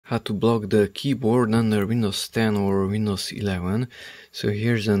how to block the keyboard under Windows 10 or Windows 11. So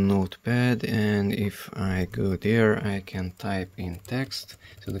here's a notepad, and if I go there I can type in text.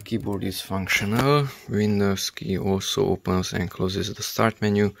 So the keyboard is functional. Windows key also opens and closes the start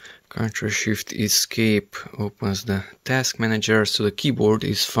menu. Ctrl-Shift-Escape opens the task manager, so the keyboard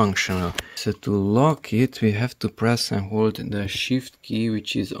is functional. So to lock it we have to press and hold the shift key,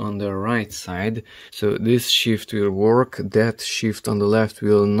 which is on the right side. So this shift will work, that shift on the left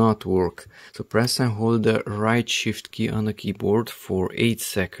will not work. So press and hold the right shift key on the keyboard for 8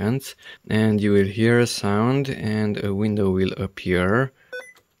 seconds and you will hear a sound and a window will appear.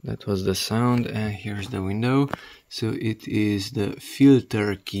 That was the sound, and here's the window. So it is the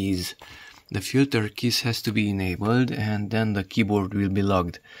filter keys. The filter keys has to be enabled and then the keyboard will be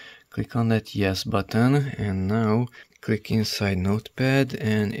locked. Click on that yes button and now click inside Notepad,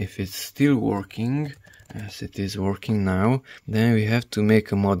 and if it's still working, as it is working now, then we have to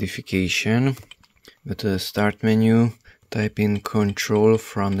make a modification. Go to the start menu, type in control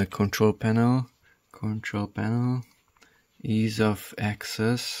from the control panel, ease of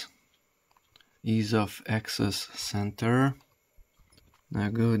access center. Now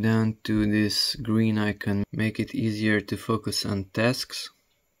go down to this green icon, make it easier to focus on tasks.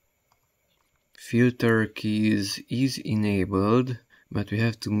 Filter keys is enabled, but we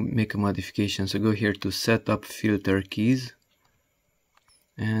have to make a modification. So go here to set up filter keys.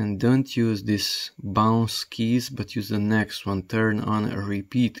 And don't use this bounce keys, but use the next one, turn on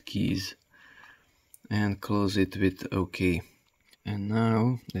repeat keys. And close it with OK. And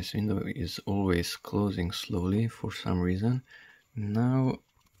now this window is always closing slowly for some reason. Now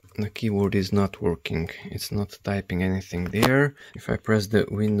the keyboard is not working, it's not typing anything there. If I press the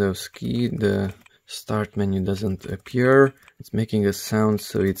Windows key, the start menu doesn't appear. It's making a sound,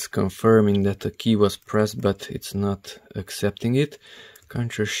 so it's confirming that the key was pressed, but it's not accepting it.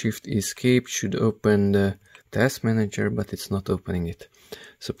 Ctrl-Shift-Escape should open the task manager, but it's not opening it.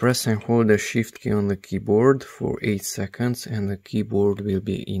 So press and hold the shift key on the keyboard for 8 seconds and the keyboard will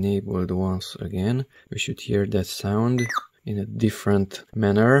be enabled once again. We should hear that sound in a different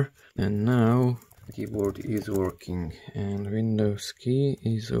manner. And now the keyboard is working and Windows key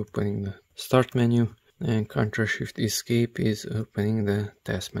is opening the start menu and Ctrl-Shift-Escape is opening the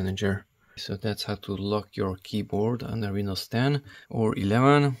task manager. So that's how to lock your keyboard under Windows 10 or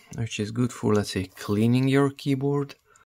 11, which is good for, let's say, cleaning your keyboard.